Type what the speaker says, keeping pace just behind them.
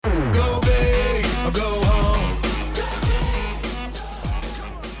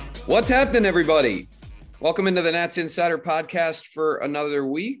What's happening, everybody? Welcome into the Nats Insider Podcast for another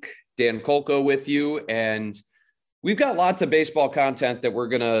week. Dan Kolko with you, and we've got lots of baseball content that we're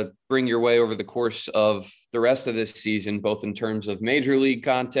going to bring your way over the course of the rest of this season, both in terms of major league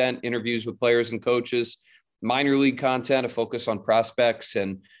content, interviews with players and coaches, minor league content, a focus on prospects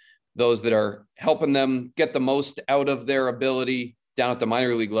and those that are helping them get the most out of their ability down at the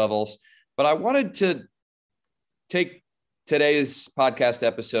minor league levels. But I wanted to take today's podcast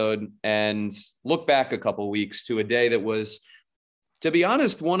episode and look back a couple of weeks to a day that was, to be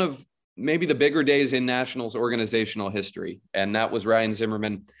honest, one of maybe the bigger days in Nationals organizational history. And that was Ryan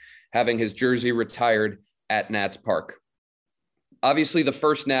Zimmerman having his jersey retired at Nats Park. Obviously, the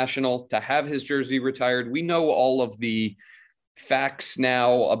first National to have his jersey retired. We know all of the facts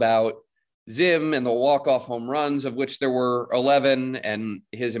now about Zim and the walk-off home runs, of which there were 11, and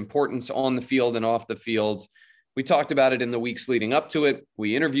his importance on the field and off the field. We talked about it in the weeks leading up to it.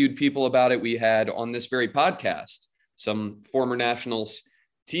 We interviewed people about it. We had on this very podcast some former Nationals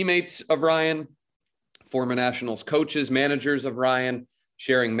teammates of Ryan, former Nationals coaches, managers of Ryan,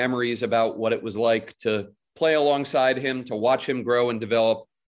 sharing memories about what it was like to play alongside him, to watch him grow and develop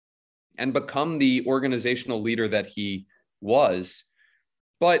and become the organizational leader that he was.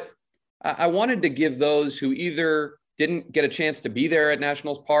 But I wanted to give those who either didn't get a chance to be there at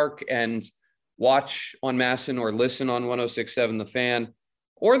Nationals Park and watch on MASN or listen on 106.7 The Fan,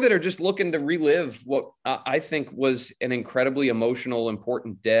 or that are just looking to relive what I think was an incredibly emotional,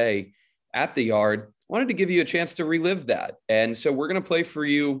 important day at the Yard, wanted to give you a chance to relive that. And so we're going to play for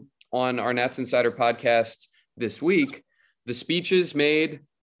you on our Nats Insider podcast this week the speeches made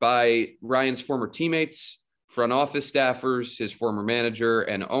by Ryan's former teammates, front office staffers, his former manager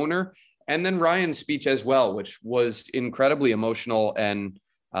and owner, and then Ryan's speech as well, which was incredibly emotional and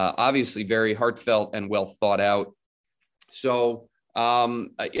obviously very heartfelt and well thought out. So,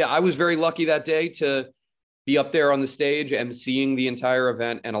 I was very lucky that day to be up there on the stage and seeing the entire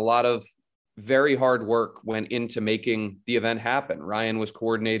event, and a lot of very hard work went into making the event happen. Ryan was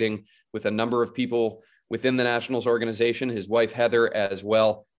coordinating with a number of people within the Nationals organization, his wife Heather as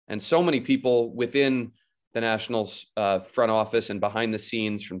well, and so many people within the Nationals front office and behind the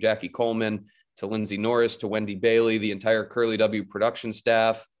scenes, from Jackie Coleman to Lindsey Norris to Wendy Bailey, the entire Curly W production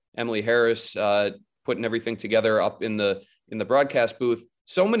staff, Emily Harris putting everything together up in the broadcast booth.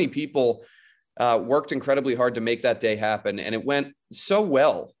 So many people worked incredibly hard to make that day happen, and it went so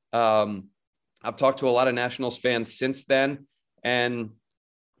well. I've talked to a lot of Nationals fans since then, and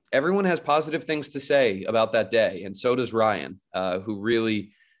everyone has positive things to say about that day, and so does Ryan, who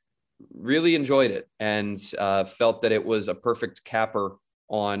really, really enjoyed it and felt that it was a perfect capper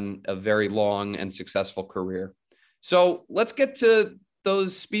on a very long and successful career. So let's get to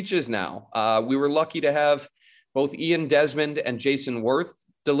those speeches now. We were lucky to have both Ian Desmond and Jason Worth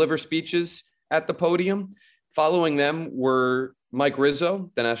deliver speeches at the podium. Following them were Mike Rizzo,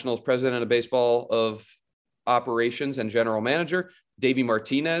 the Nationals president of baseball of operations and general manager, Davey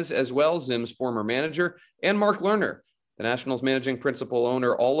Martinez as well, Zim's former manager, and Mark Lerner, the Nationals managing principal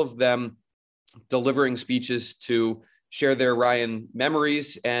owner, all of them delivering speeches to share their Ryan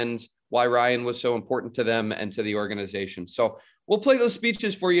memories and why Ryan was so important to them and to the organization. So we'll play those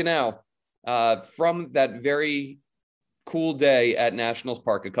speeches for you now from that very cool day at Nationals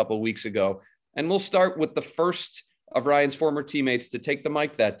Park a couple of weeks ago. And we'll start with the first of Ryan's former teammates to take the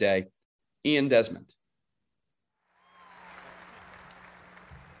mic that day, Ian Desmond.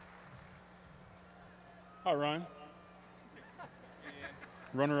 Hi, Ryan.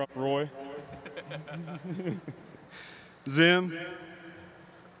 Runner-up Roy. Zim,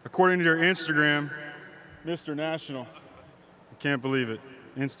 according to your Instagram, Mr. National. I can't believe it.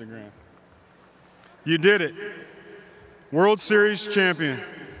 Instagram. You did it. World Series champion.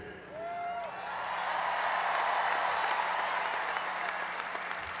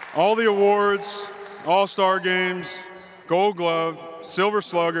 All the awards, All-Star games, Gold Glove, Silver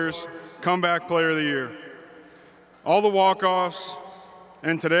Sluggers, Comeback Player of the Year. All the walk-offs,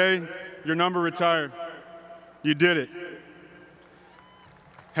 and today, your number retired. You did it.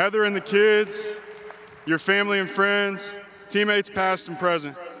 Heather and the kids, your family and friends, teammates past and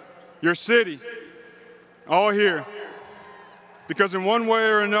present, your city, all here. Because in one way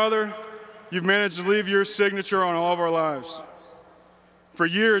or another, you've managed to leave your signature on all of our lives. For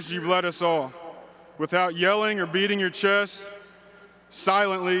years, you've led us all, without yelling or beating your chest,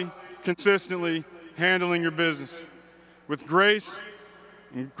 silently, consistently handling your business, with grace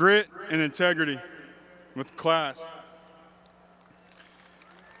and grit and integrity, with class.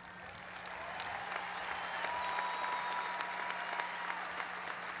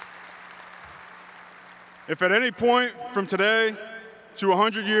 If at any point from today to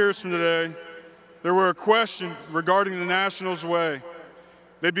 100 years from today there were a question regarding the Nationals' way,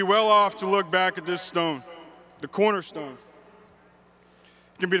 they'd be well off to look back at this stone, the cornerstone.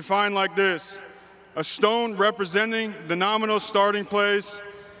 It can be defined like this: a stone representing the nominal starting place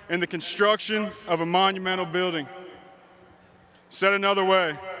in the construction of a monumental building. Said another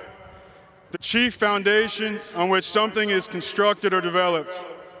way, the chief foundation on which something is constructed or developed.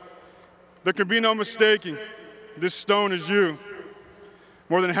 There can be no mistaking, this stone is you.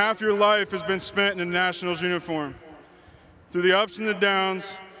 More than half your life has been spent in the Nationals uniform. Through the ups and the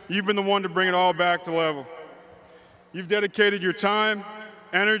downs, you've been the one to bring it all back to level. You've dedicated your time,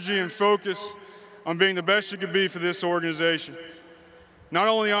 energy, and focus on being the best you could be for this organization. Not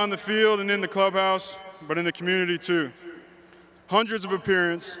only on the field and in the clubhouse, but in the community too. Hundreds of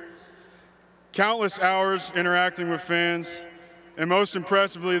appearances, countless hours interacting with fans, and most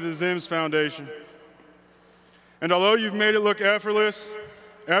impressively, the Zims Foundation. And although you've made it look effortless,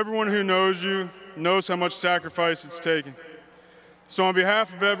 everyone who knows you knows how much sacrifice it's taken. So on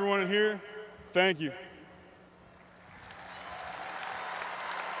behalf of everyone in here, thank you.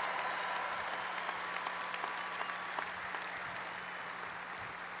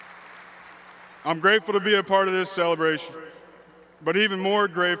 I'm grateful to be a part of this celebration, but even more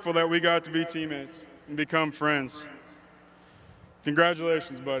grateful that we got to be teammates and become friends.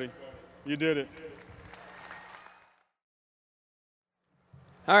 Congratulations, buddy. You did it.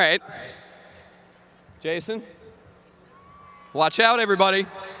 All right. Jason, watch out, everybody.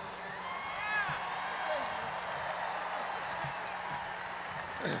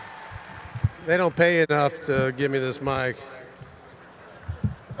 They don't pay enough to give me this mic.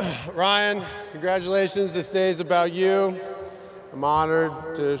 Ryan, congratulations. This day is about you. I'm honored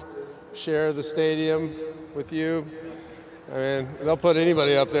to share the stadium with you. I mean, they'll put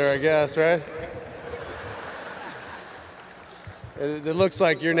anybody up there, I guess, right? It looks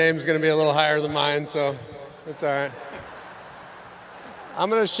like your name's going to be a little higher than mine, so it's all right. I'm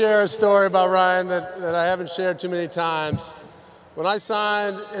going to share a story about Ryan that I haven't shared too many times. When I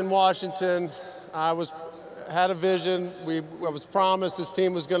signed in Washington, I had a vision. I was promised this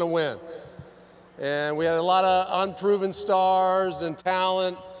team was going to win. And we had a lot of unproven stars and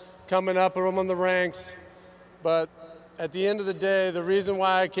talent coming up on the ranks. But at the end of the day, the reason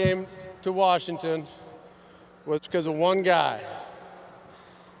why I came to Washington was because of one guy.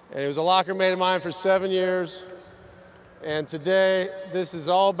 And he was a locker mate of mine for 7 years. And today, this is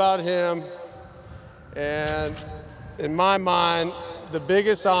all about him. And in my mind, the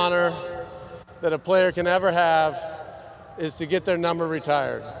biggest honor that a player can ever have is to get their number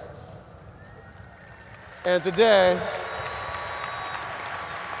retired. And today,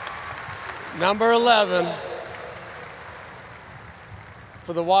 number 11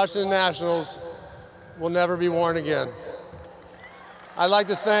 for the Washington Nationals will never be worn again. I'd like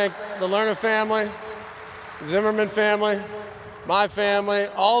to thank the Lerner family, Zimmerman family, my family,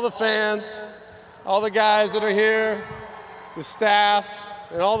 all the fans, all the guys that are here, the staff,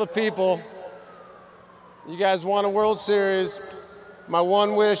 and all the people. You guys won a World Series. My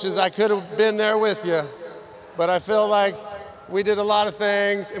one wish is I could have been there with you, but I feel like we did a lot of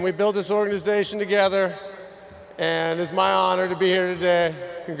things and we built this organization together, and it's my honor to be here today.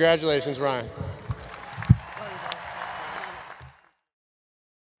 Congratulations, Ryan.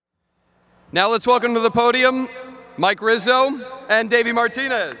 Now let's welcome to the podium Mike Rizzo and Davey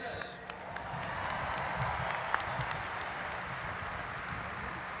Martinez.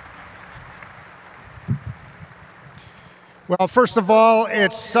 Well, first of all,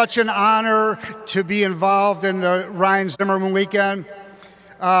 it's such an honor to be involved in the Ryan Zimmerman weekend.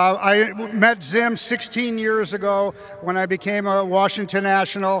 I met Zim 16 years ago when I became a Washington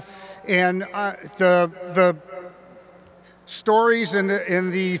National, and the stories and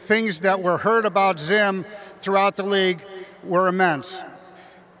the things that were heard about Zim throughout the league were immense.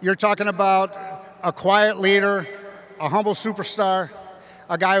 You're talking about a quiet leader, a humble superstar,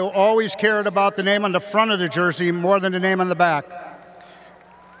 a guy who always cared about the name on the front of the jersey more than the name on the back.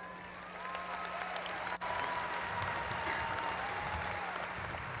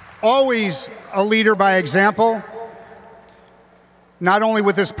 Always a leader by example, not only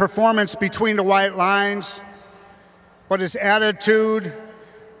with his performance between the white lines, but his attitude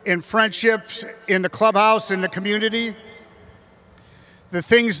in friendships, in the clubhouse, in the community, the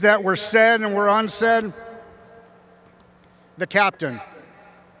things that were said and were unsaid. The captain,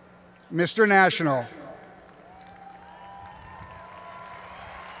 Mr. National.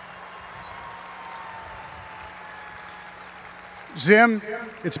 Zim,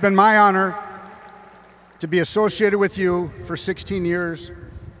 it's been my honor to be associated with you for 16 years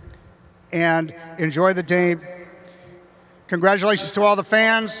and enjoy the day. Congratulations to all the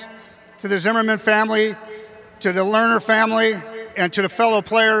fans, to the Zimmerman family, to the Lerner family, and to the fellow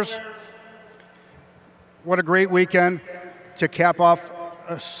players. What a great weekend to cap off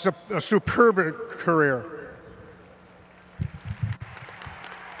a superb career.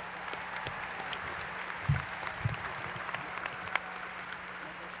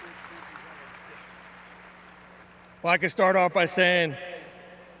 Well, I could start off by saying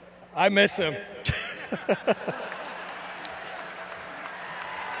I miss him.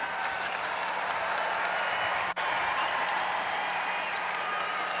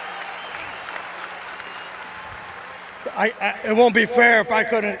 It won't be fair if I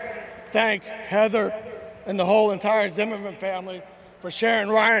couldn't thank Heather and the whole entire Zimmerman family for sharing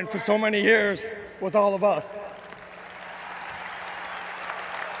Ryan for so many years with all of us.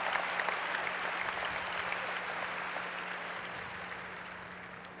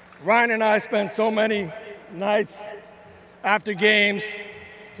 Ryan and I spent so many nights after games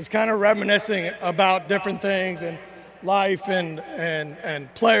just kind of reminiscing about different things and life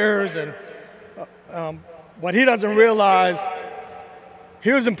and players. And what he doesn't realize,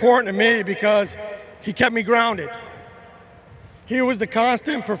 he was important to me because he kept me grounded. He was the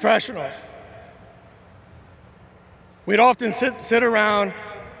constant professional. We'd often sit around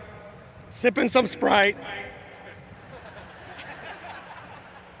sipping some Sprite,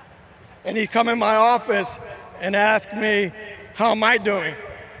 and he'd come in my office and ask me, how am I doing?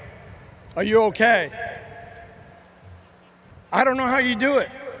 Are you okay? I don't know how you do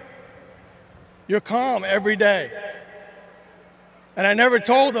it. You're calm every day. And I never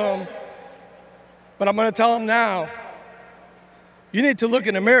told him, but I'm gonna tell him now, you need to look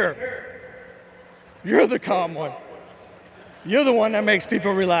in the mirror. You're the calm one. You're the one that makes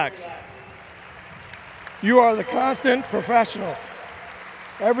people relax. You are the constant professional.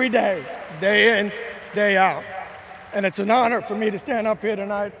 Every day, day in, day out. And it's an honor for me to stand up here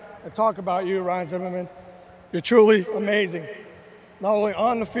tonight and talk about you, Ryan Zimmerman. You're truly amazing. Not only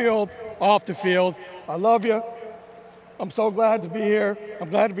on the field, off the field. I love you. I'm so glad to be here. I'm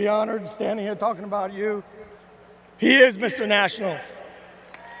glad to be honored standing here talking about you. He is Mr. National.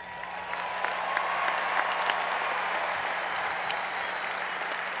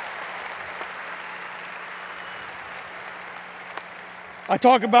 I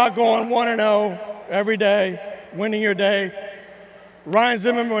talk about going 1-0 every day, winning your day. Ryan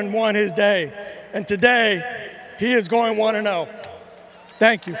Zimmerman won his day, and today he is going 1-0.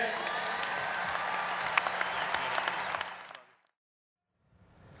 Thank you.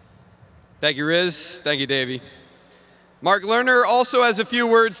 Thank you, Riz. Thank you, Davey. Mark Lerner also has a few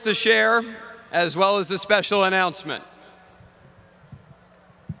words to share, as well as a special announcement.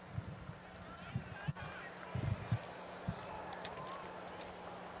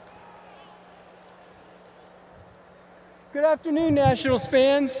 Good afternoon, Nationals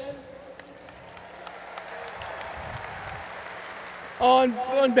fans.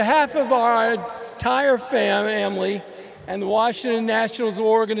 On behalf of our entire family and the Washington Nationals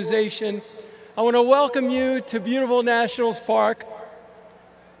organization, I want to welcome you to beautiful Nationals Park.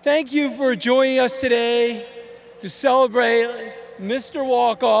 Thank you for joining us today to celebrate Mr.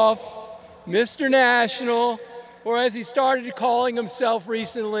 Walkoff, Mr. National, or as he started calling himself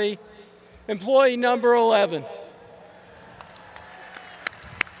recently, employee number 11.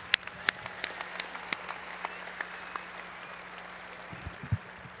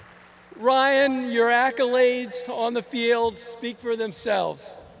 Ryan, your accolades on the field speak for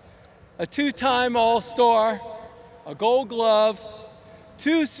themselves. A two-time All-Star, a Gold Glove,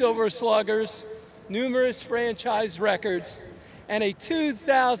 2 Silver Sluggers, numerous franchise records, and a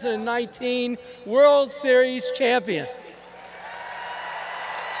 2019 World Series champion.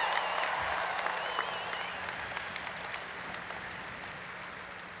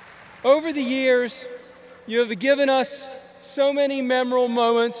 Over the years, you have given us so many memorable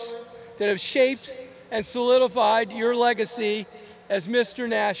moments that have shaped and solidified your legacy as Mr.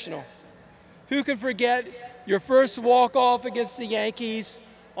 National. Who can forget your first walk-off against the Yankees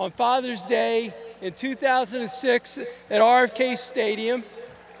on Father's Day in 2006 at RFK Stadium?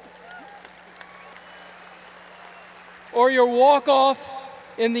 Or your walk-off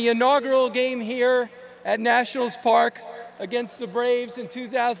in the inaugural game here at Nationals Park against the Braves in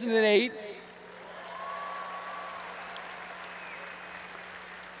 2008?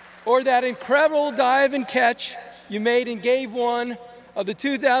 Or that incredible dive and catch you made in Game 1 of the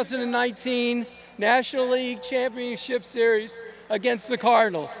 2019 National League Championship Series against the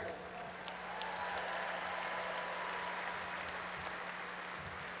Cardinals.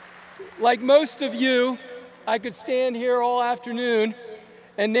 Like most of you, I could stand here all afternoon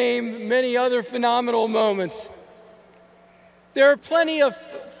and name many other phenomenal moments. There are plenty of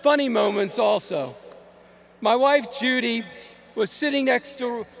funny moments also. My wife, Judy, was sitting next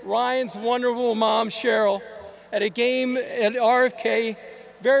to Ryan's wonderful mom, Cheryl, at a game at RFK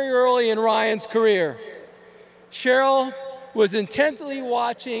very early in Ryan's career. Cheryl was intently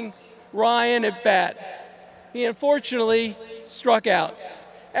watching Ryan at bat. He unfortunately struck out.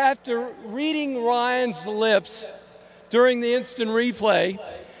 After reading Ryan's lips during the instant replay,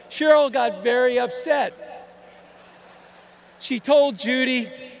 Cheryl got very upset. She told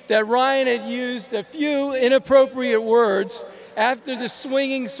Judy that Ryan had used a few inappropriate words after the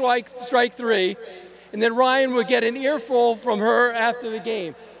swinging strike three, and that Ryan would get an earful from her after the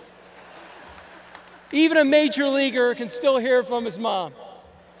game. Even a major leaguer can still hear from his mom.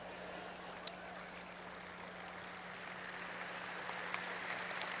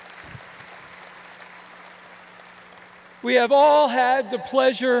 We have all had the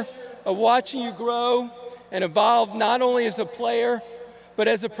pleasure of watching you grow and evolve not only as a player, but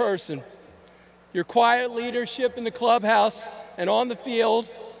as a person. Your quiet leadership in the clubhouse and on the field,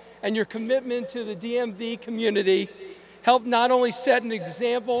 and your commitment to the DMV community helped not only set an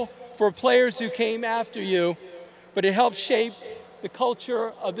example for players who came after you, but it helped shape the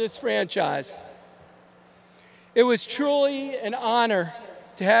culture of this franchise. It was truly an honor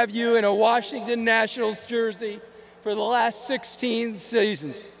to have you in a Washington Nationals jersey for the last 16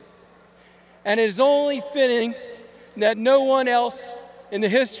 seasons. And it is only fitting that no one else in the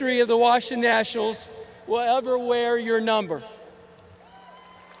history of the Washington Nationals will ever wear your number.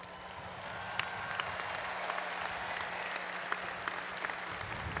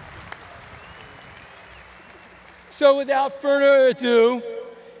 So without further ado,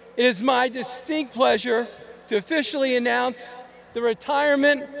 it is my distinct pleasure to officially announce the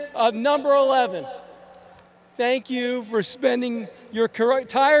retirement of number 11. Thank you for spending your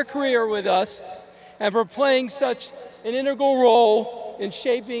entire career with us and for playing such an integral role in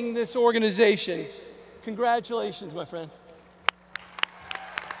shaping this organization. Congratulations, my friend.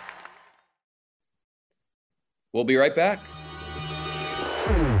 We'll be right back.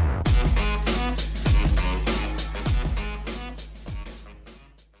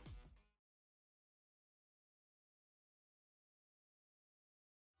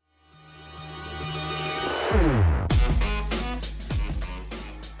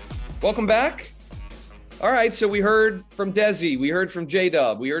 Welcome back. All right, so we heard from Desi, we heard from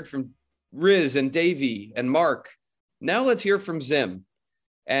J-Dub, we heard from Riz and Davey and Mark. Now let's hear from Zim.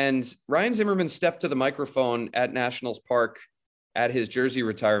 And Ryan Zimmerman stepped to the microphone at Nationals Park at his jersey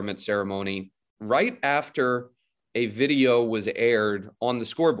retirement ceremony right after a video was aired on the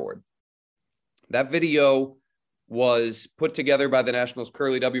scoreboard. That video was put together by the Nationals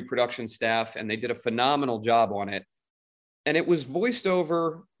Curly W production staff, and they did a phenomenal job on it. And it was voiced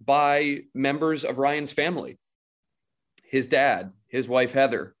over by members of Ryan's family, his dad, his wife,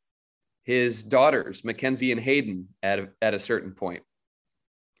 Heather, his daughters, Mackenzie and Hayden at a certain point,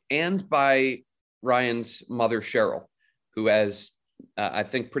 and by Ryan's mother, Cheryl, who, as I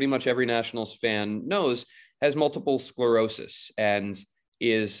think pretty much every Nationals fan knows, has multiple sclerosis and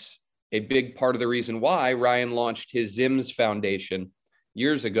is a big part of the reason why Ryan launched his Zims Foundation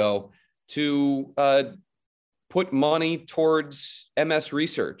years ago to put money towards MS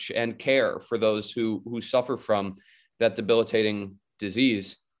research and care for those who suffer from that debilitating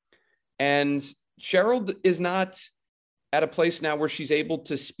disease. And Cheryl is not at a place now where she's able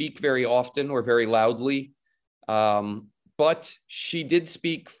to speak very often or very loudly, but she did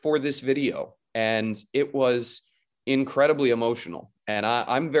speak for this video, and it was incredibly emotional. And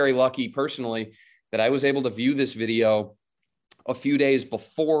I'm very lucky personally that I was able to view this video a few days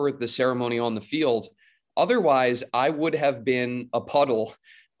before the ceremony on the field. Otherwise, I would have been a puddle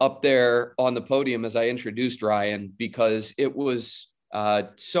up there on the podium as I introduced Ryan, because it was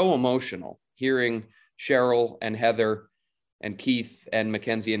so emotional hearing Cheryl and Heather and Keith and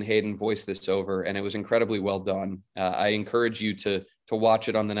Mackenzie and Hayden voice this over, and it was incredibly well done. I encourage you to watch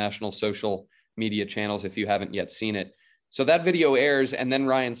it on the National social media channels if you haven't yet seen it. So that video airs, and then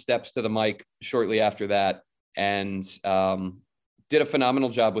Ryan steps to the mic shortly after that and did a phenomenal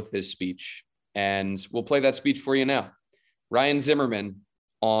job with his speech. And we'll play that speech for you now. Ryan Zimmerman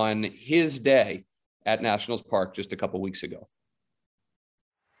on his day at Nationals Park just a couple weeks ago.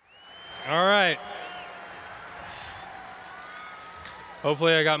 All right.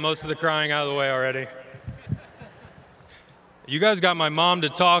 Hopefully I got most of the crying out of the way already. You guys got my mom to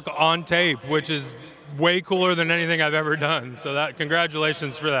talk on tape, which is way cooler than anything I've ever done. So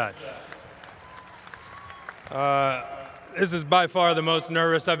congratulations for that. This is by far the most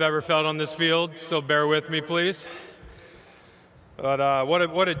nervous I've ever felt on this field, so bear with me, please. But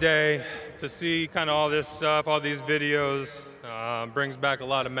what a day to see kind of all this stuff, all these videos. Brings back a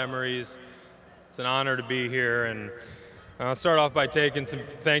lot of memories. It's an honor to be here, and I'll start off by thanking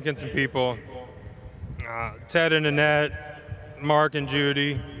some people. Ted and Annette, Mark and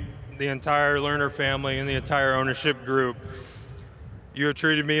Judy, the entire Lerner family, and the entire ownership group. You have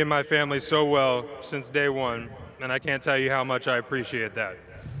treated me and my family so well since day one, and I can't tell you how much I appreciate that.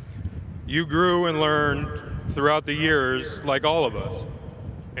 You grew and learned throughout the years like all of us,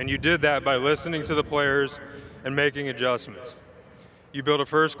 and you did that by listening to the players and making adjustments. You built a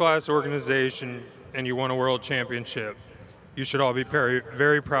first-class organization, and you won a world championship. You should all be very,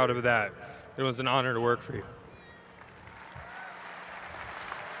 very proud of that. It was an honor to work for you.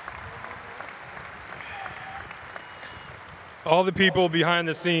 All the people behind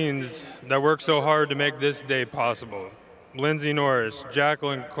the scenes that work so hard to make this day possible. Lindsay Norris,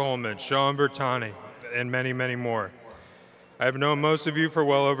 Jacqueline Coleman, Sean Bertani, and many, many more. I've known most of you for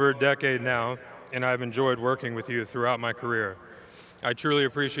well over a decade now, and I've enjoyed working with you throughout my career. I truly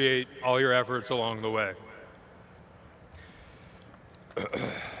appreciate all your efforts along the way.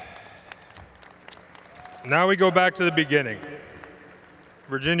 Now we go back to the beginning.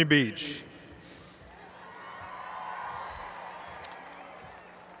 Virginia Beach.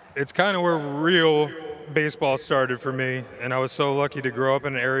 It's kind of where real baseball started for me, and I was so lucky to grow up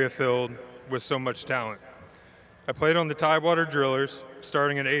in an area filled with so much talent. I played on the Tidewater Drillers,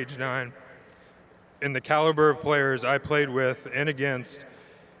 starting at age 9. And the caliber of players I played with and against,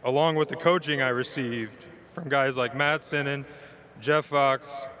 along with the coaching I received from guys like Matt Sinnen, Jeff Fox.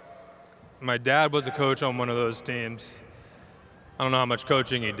 My dad was a coach on one of those teams. I don't know how much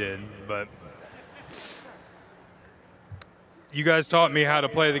coaching he did, but you guys taught me how to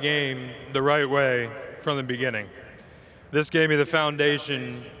play the game the right way from the beginning. This gave me the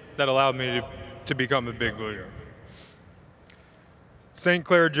foundation that allowed me to become a big leaguer. St.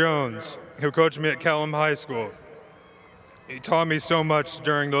 Clair Jones, who coached me at Kellam High School. He taught me so much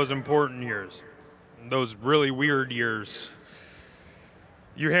during those important years, those really weird years.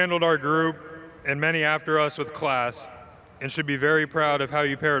 You handled our group and many after us with class, and should be very proud of how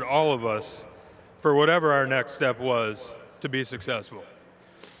you paired all of us for whatever our next step was to be successful.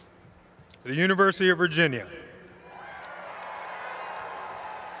 The University of Virginia.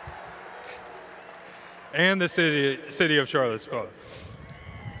 And the city of Charlottesville.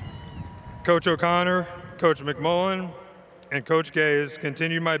 Coach O'Connor, Coach McMullen, and Coach Gaze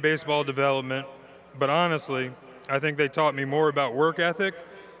continued my baseball development, but honestly, I think they taught me more about work ethic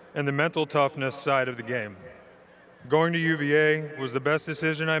and the mental toughness side of the game. Going to UVA was the best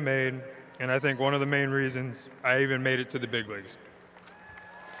decision I made, and I think one of the main reasons I even made it to the big leagues.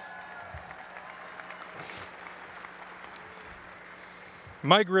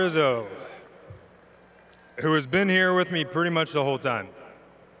 Mike Rizzo, who has been here with me pretty much the whole time.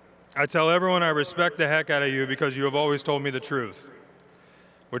 I tell everyone I respect the heck out of you because you have always told me the truth,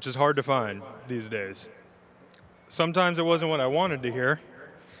 which is hard to find these days. Sometimes it wasn't what I wanted to hear,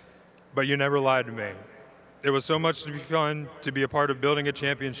 but you never lied to me. It was so much to be fun to be a part of building a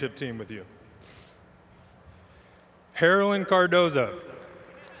championship team with you. Harlan Cardoza,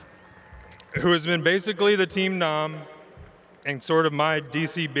 who has been basically the team nom and sort of my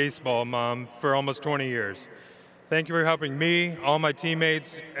DC baseball mom for almost 20 years. Thank you for helping me, all my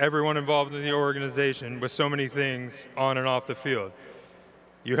teammates, everyone involved in the organization with so many things on and off the field.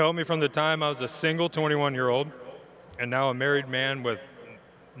 You helped me from the time I was a single 21-year-old and now a married man with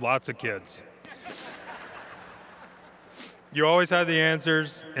lots of kids. You always had the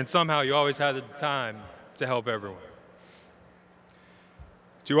answers, and somehow you always had the time to help everyone.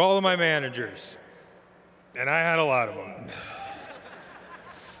 To all of my managers, and I had a lot of them.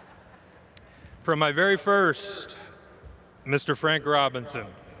 From my very first, Mr. Frank Robinson.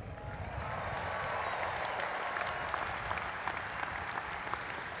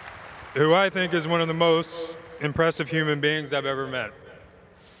 Who I think is one of the most impressive human beings I've ever met.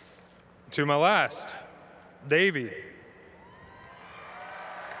 To my last, Davey.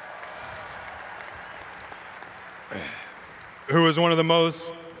 Who is one of the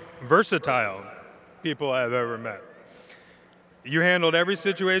most versatile people I've ever met. You handled every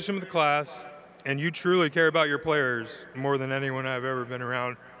situation with the class, and you truly care about your players more than anyone I've ever been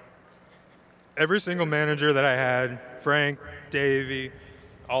around. Every single manager that I had, Frank, Davey,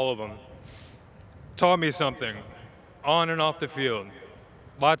 all of them, taught me something on and off the field.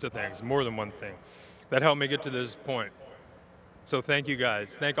 Lots of things, more than one thing, that helped me get to this point. So thank you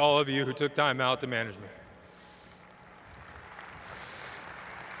guys. Thank all of you who took time out to manage me.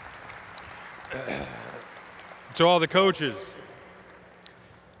 To all the coaches,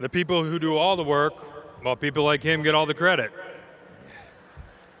 the people who do all the work, while people like him get all the credit.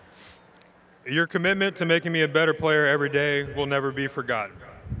 Your commitment to making me a better player every day will never be forgotten.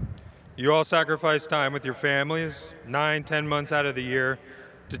 You all sacrifice time with your families, 9, 10 months out of the year,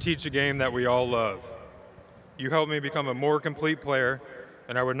 to teach a game that we all love. You helped me become a more complete player,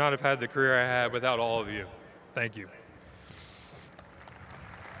 and I would not have had the career I had without all of you. Thank you.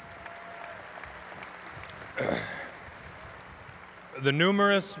 The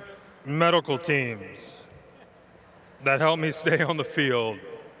numerous medical teams that helped me stay on the field.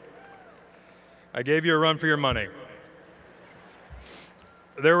 I gave you a run for your money.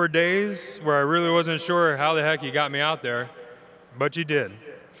 There were days where I really wasn't sure how the heck you got me out there, but you did.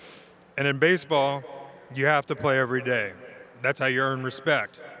 And in baseball, you have to play every day. That's how you earn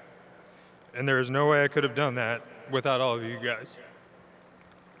respect. And there is no way I could have done that without all of you guys.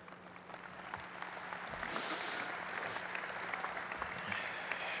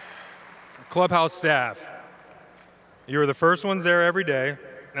 Clubhouse staff, you were the first ones there every day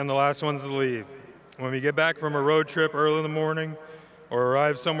and the last ones to leave. When we get back from a road trip early in the morning or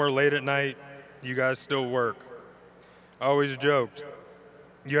arrive somewhere late at night, you guys still work. I always joked,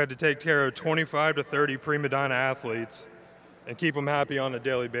 you had to take care of 25 to 30 prima donna athletes and keep them happy on a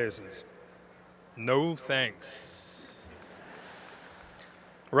daily basis. No thanks.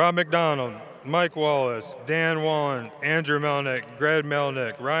 Rob McDonald, Mike Wallace, Dan Wallen, Andrew Melnick, Greg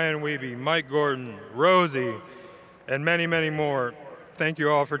Melnick, Ryan Wiebe, Mike Gordon, Rosie, and many, many more. Thank you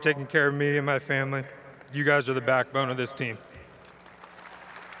all for taking care of me and my family. You guys are the backbone of this team.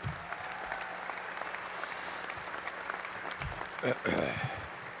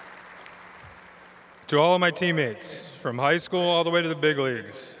 To all of my teammates, from high school all the way to the big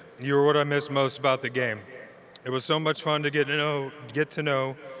leagues, you were what I miss most about the game. It was so much fun to get to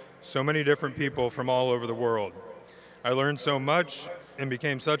know so many different people from all over the world. I learned so much and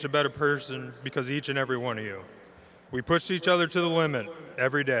became such a better person because each and every one of you. We pushed each other to the limit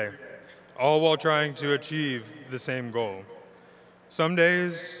every day, all while trying to achieve the same goal. Some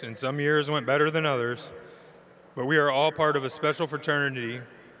days and some years went better than others, but we are all part of a special fraternity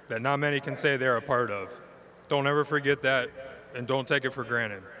that not many can say they're a part of. Don't ever forget that, and don't take it for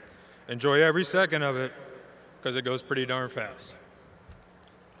granted. Enjoy every second of it, because it goes pretty darn fast.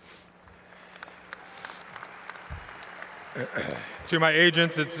 To my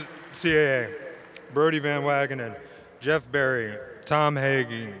agents at CAA, Brody Van Wagenen, Jeff Berry, Tom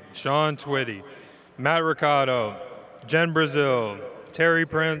Hagee, Sean Twitty, Matt Ricardo, Jen Brazil, Terry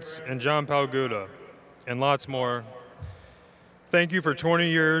Prince, and John Palguda, and lots more. Thank you for 20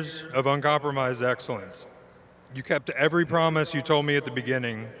 years of uncompromised excellence. You kept every promise you told me at the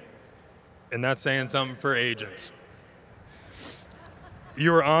beginning, and that's saying something for agents.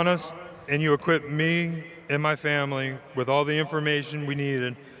 You were honest, and you equipped me and my family with all the information we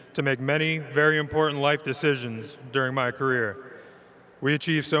needed to make many very important life decisions during my career. We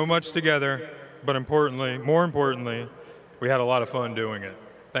achieved so much together, but more importantly, we had a lot of fun doing it.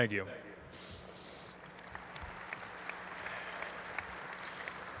 Thank you.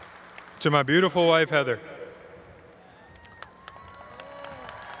 To my beautiful wife, Heather.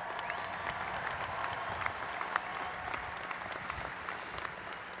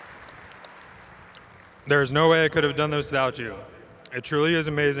 There is no way I could have done this without you. It truly is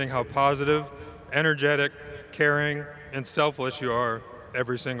amazing how positive, energetic, caring, and selfless you are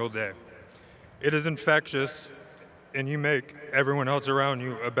every single day. It is infectious, and you make everyone else around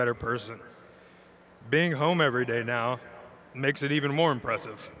you a better person. Being home every day now makes it even more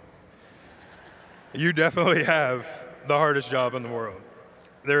impressive. You definitely have the hardest job in the world.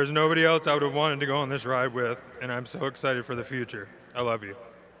 There is nobody else I would have wanted to go on this ride with, and I'm so excited for the future. I love you.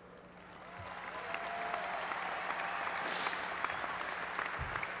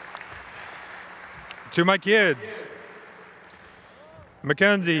 To my kids,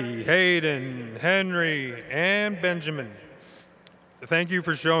 Mackenzie, Hayden, Henry, and Benjamin, thank you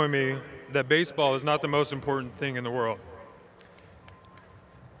for showing me that baseball is not the most important thing in the world.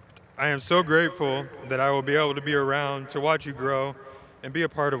 I am so grateful that I will be able to be around to watch you grow and be a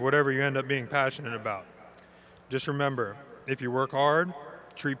part of whatever you end up being passionate about. Just remember, if you work hard,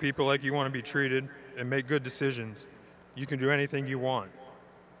 treat people like you want to be treated, and make good decisions, you can do anything you want.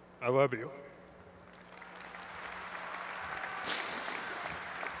 I love you.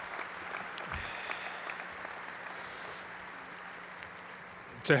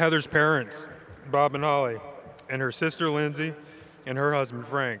 To Heather's parents, Bob and Holly, and her sister Lindsay, and her husband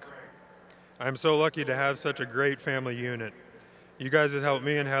Frank. I'm so lucky to have such a great family unit. You guys have helped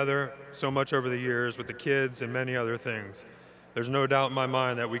me and Heather so much over the years with the kids and many other things. There's no doubt in my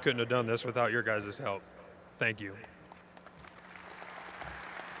mind that we couldn't have done this without your guys' help. Thank you.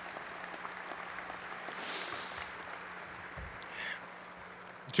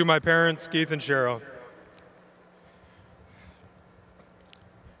 To my parents, Keith and Cheryl,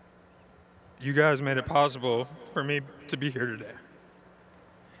 you guys made it possible for me to be here today.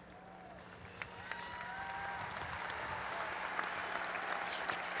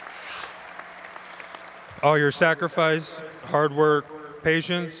 All your sacrifice, hard work,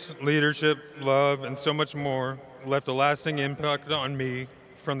 patience, leadership, love, and so much more left a lasting impact on me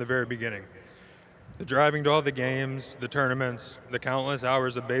from the very beginning. The driving to all the games, the tournaments, the countless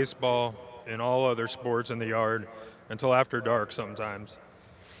hours of baseball and all other sports in the yard until after dark sometimes.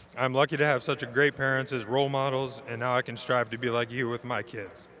 I'm lucky to have such a great parents as role models, and now I can strive to be like you with my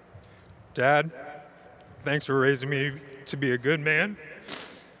kids. Dad, thanks for raising me to be a good man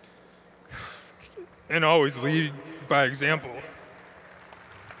and always lead by example.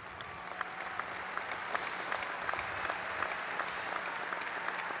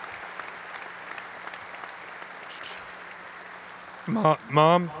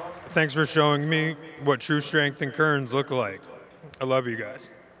 Mom, thanks for showing me what true strength and courage look like. I love you guys.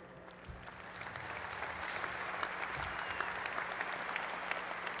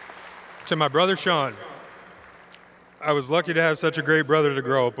 To my brother Sean, I was lucky to have such a great brother to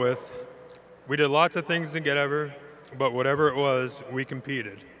grow up with. We did lots of things together, but whatever it was, we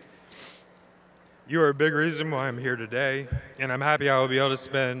competed. You are a big reason why I'm here today, and I'm happy I will be able to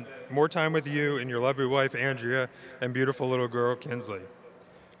spend more time with you and your lovely wife, Andrea, and beautiful little girl, Kinsley.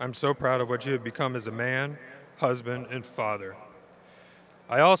 I'm so proud of what you have become as a man, husband, and father.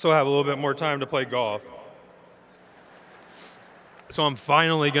 I also have a little bit more time to play golf, so I'm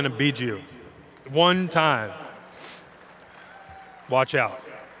finally going to beat you. One time. Watch out.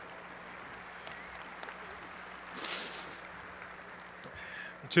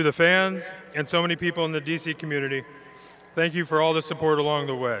 To the fans and so many people in the DC community, thank you for all the support along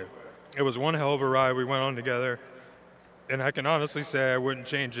the way. It was one hell of a ride we went on together, and I can honestly say I wouldn't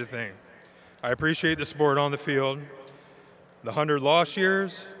change a thing. I appreciate the support on the field, the 100 loss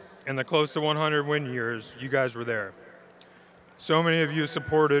years, and the close to 100 win years. You guys were there. So many of you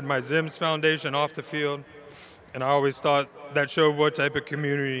supported my Zims Foundation off the field, and I always thought that showed what type of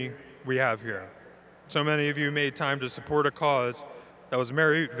community we have here. So many of you made time to support a cause that was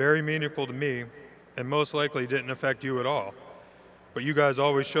very, very meaningful to me and most likely didn't affect you at all. But you guys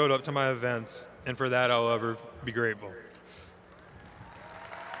always showed up to my events, and for that I'll ever be grateful.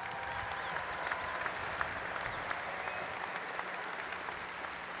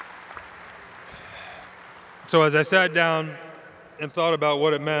 So as I sat down and thought about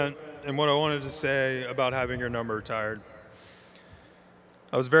what it meant and what I wanted to say about having your number retired,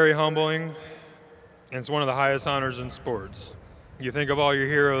 I was very humbling, and it's one of the highest honors in sports. You think of all your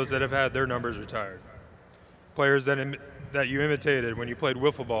heroes that have had their numbers retired. Players that you imitated when you played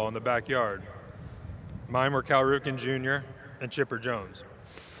wiffle ball in the backyard. Mine were Cal Ripken Jr. and Chipper Jones.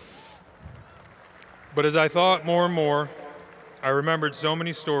 But as I thought more and more, I remembered so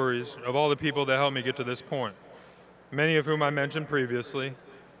many stories of all the people that helped me get to this point, many of whom I mentioned previously.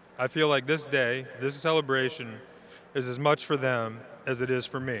 I feel like this day, this celebration, is as much for them as it is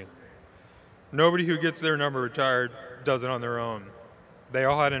for me. Nobody who gets their number retired does it on their own. They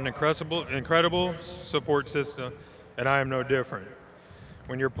all had an incredible support system, and I am no different.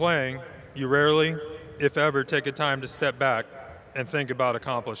 When you're playing, you rarely, if ever, take a time to step back and think about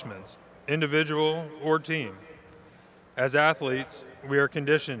accomplishments, individual or team. As athletes, we are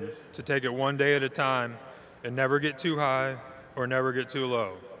conditioned to take it one day at a time and never get too high or never get too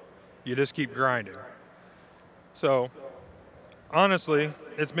low. You just keep grinding. So, honestly,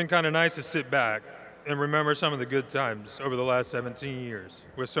 it's been kind of nice to sit back and remember some of the good times over the last 17 years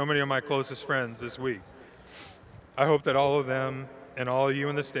with so many of my closest friends this week. I hope that all of them and all of you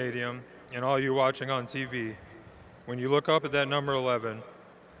in the stadium and all you watching on TV, when you look up at that number 11,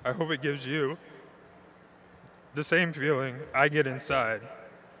 I hope it gives you the same feeling I get inside.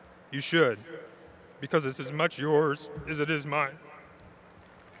 You should, because it's as much yours as it is mine.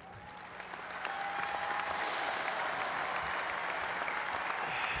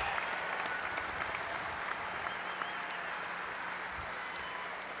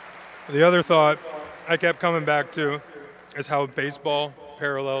 The other thought I kept coming back to is how baseball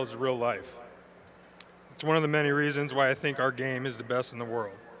parallels real life. It's one of the many reasons why I think our game is the best in the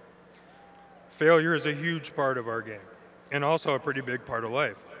world. Failure is a huge part of our game, and also a pretty big part of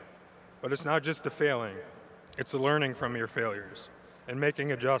life. But it's not just the failing, it's the learning from your failures and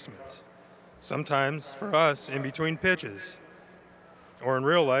making adjustments. Sometimes, for us, in between pitches, or in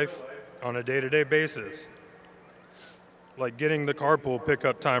real life, on a day-to-day basis. Like getting the carpool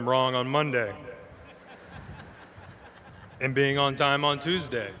pickup time wrong on Monday and being on time on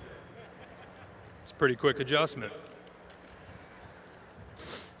Tuesday. It's a pretty quick adjustment.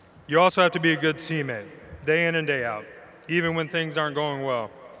 You also have to be a good teammate, day in and day out, even when things aren't going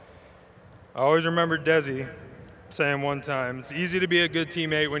well. I always remember Desi saying one time, it's easy to be a good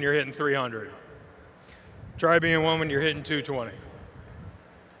teammate when you're hitting 300. Try being one when you're hitting 220.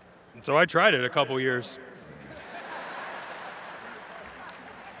 And so I tried it a couple years.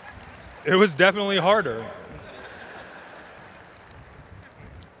 It was definitely harder.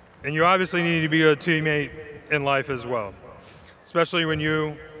 And you obviously need to be a teammate in life as well, especially when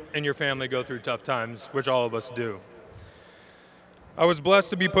you and your family go through tough times, which all of us do. I was blessed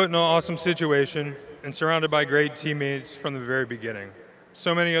to be put in an awesome situation and surrounded by great teammates from the very beginning.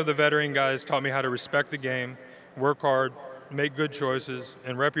 So many of the veteran guys taught me how to respect the game, work hard, make good choices,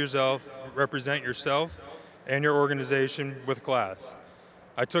 and represent yourself and your organization with class.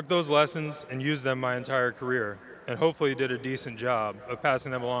 I took those lessons and used them my entire career, and hopefully did a decent job of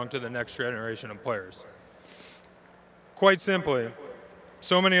passing them along to the next generation of players. Quite simply,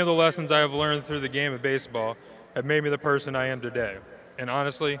 so many of the lessons I have learned through the game of baseball have made me the person I am today. And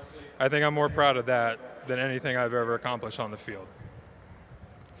honestly, I think I'm more proud of that than anything I've ever accomplished on the field.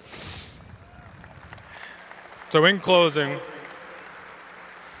 So in closing,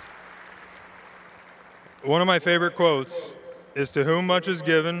 one of my favorite quotes is, "To whom much is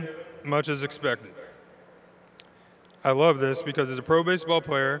given, much is expected." I love this because as a pro baseball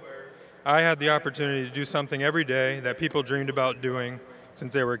player, I had the opportunity to do something every day that people dreamed about doing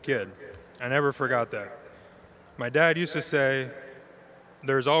since they were a kid. I never forgot that. My dad used to say,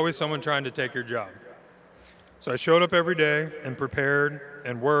 there's always someone trying to take your job. So I showed up every day and prepared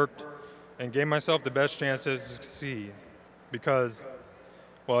and worked and gave myself the best chance to succeed because,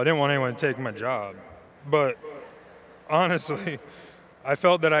 well, I didn't want anyone to take my job. But honestly, I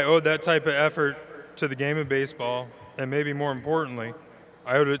felt that I owed that type of effort to the game of baseball, and maybe more importantly,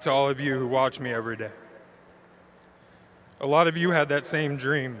 I owed it to all of you who watch me every day. A lot of you had that same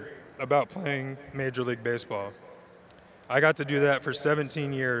dream about playing Major League Baseball. I got to do that for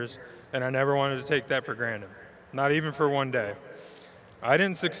 17 years, and I never wanted to take that for granted, not even for one day. I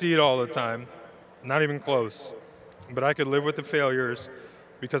didn't succeed all the time, not even close, but I could live with the failures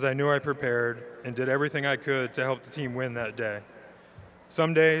because I knew I prepared and did everything I could to help the team win that day.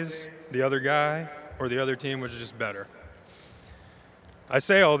 Some days, the other guy or the other team was just better. I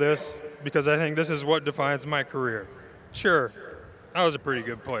say all this because I think this is what defines my career. Sure, I was a pretty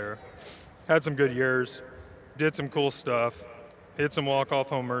good player, had some good years, did some cool stuff, hit some walk-off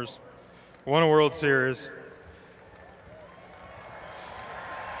homers, won a World Series.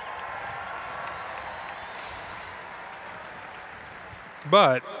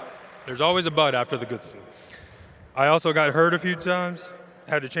 But there's always a but after the good stuff. I also got hurt a few times,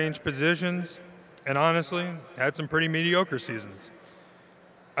 had to change positions, and honestly, had some pretty mediocre seasons.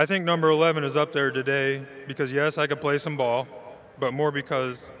 I think number 11 is up there today because, yes, I could play some ball, but more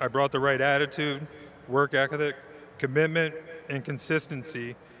because I brought the right attitude, work ethic, commitment, and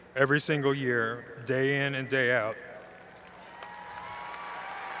consistency every single year, day in and day out.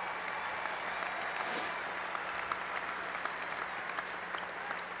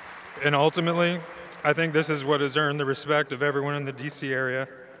 And ultimately, I think this is what has earned the respect of everyone in the DC area,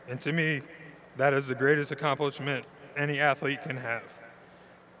 and to me, that is the greatest accomplishment any athlete can have.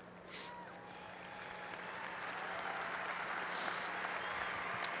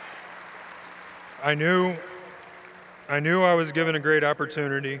 I knew I was given a great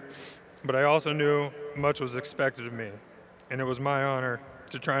opportunity, but I also knew much was expected of me, and it was my honor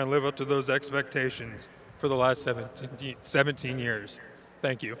to try and live up to those expectations for the last 17 years.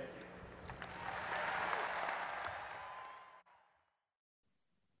 Thank you.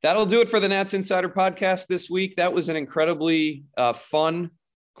 That'll do it for the Nats Insider Podcast this week. That was an incredibly fun,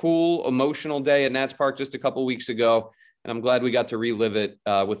 cool, emotional day at Nats Park just a couple weeks ago. And I'm glad we got to relive it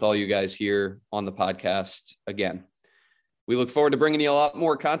with all you guys here on the podcast again. We look forward to bringing you a lot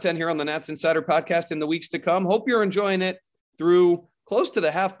more content here on the Nats Insider Podcast in the weeks to come. Hope you're enjoying it through close to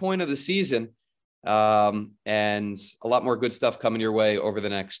the half point of the season, and a lot more good stuff coming your way over the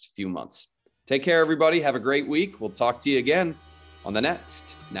next few months. Take care, everybody. Have a great week. We'll talk to you again on the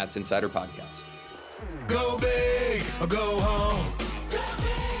next Nats Insider Podcast. Go big or go home.